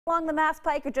Along the Mass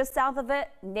Pike or just south of it,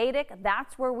 Natick,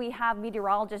 that's where we have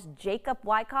meteorologist Jacob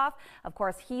Wycoff. Of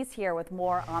course, he's here with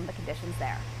more on the conditions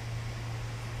there.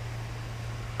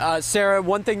 Sarah,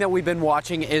 one thing that we've been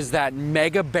watching is that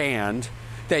mega band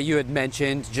that you had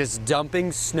mentioned, just dumping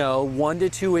snow 1 to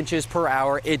 2 inches per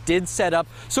hour. It did set up,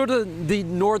 sort of the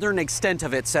northern extent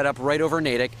of it set up right over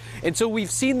Natick. And so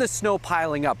we've seen the snow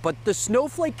piling up, but the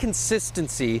snowflake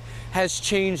consistency has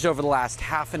changed over the last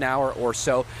half an hour or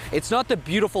so. It's not the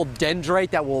beautiful dendrite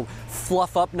that will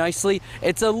fluff up nicely.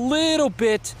 It's a little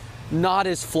bit not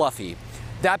as fluffy.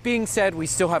 That being said, we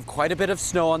still have quite a bit of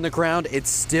snow on the ground. It's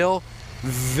still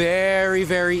very,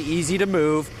 very easy to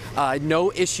move.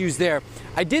 No issues there.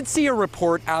 I did see a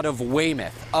report out of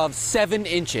Weymouth of 7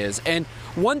 inches. And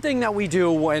one thing that we do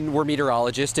when we're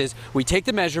meteorologists is we take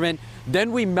the measurement,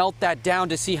 then we melt that down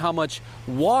to see how much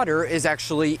water is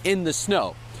actually in the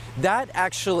snow.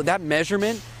 That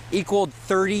measurement equaled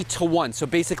 30 to 1. So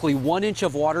basically 1 inch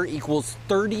of water equals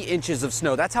 30 inches of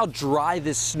snow. That's how dry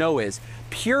this snow is.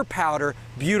 Pure powder,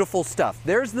 beautiful stuff.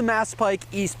 There's the Mass Pike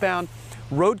eastbound.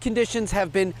 Road conditions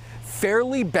have been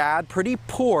fairly bad, pretty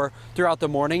poor throughout the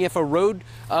morning. If a road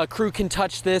crew can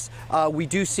touch this, we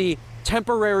do see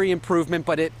temporary improvement,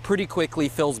 but it pretty quickly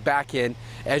fills back in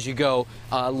as you go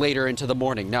later into the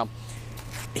morning. Now,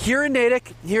 here in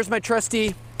Natick, here's my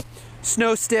trusty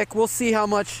snow stick. We'll see how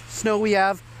much snow we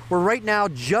have. We're right now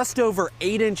just over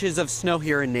 8 inches of snow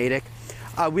here in Natick.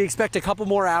 We expect a couple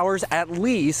more hours at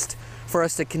least for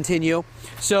us to continue.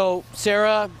 So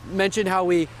Sarah mentioned how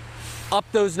we up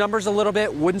those numbers a little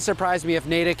bit. Wouldn't surprise me if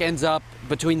Natick ends up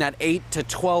between that 8 to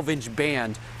 12 inch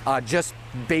band, just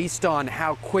based on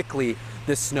how quickly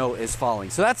this snow is falling.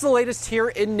 So that's the latest here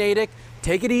in Natick.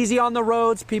 Take it easy on the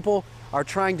roads. People are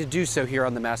trying to do so here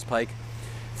on the Mass Pike.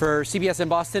 For CBS in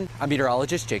Boston, I'm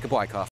meteorologist Jacob Wycoff.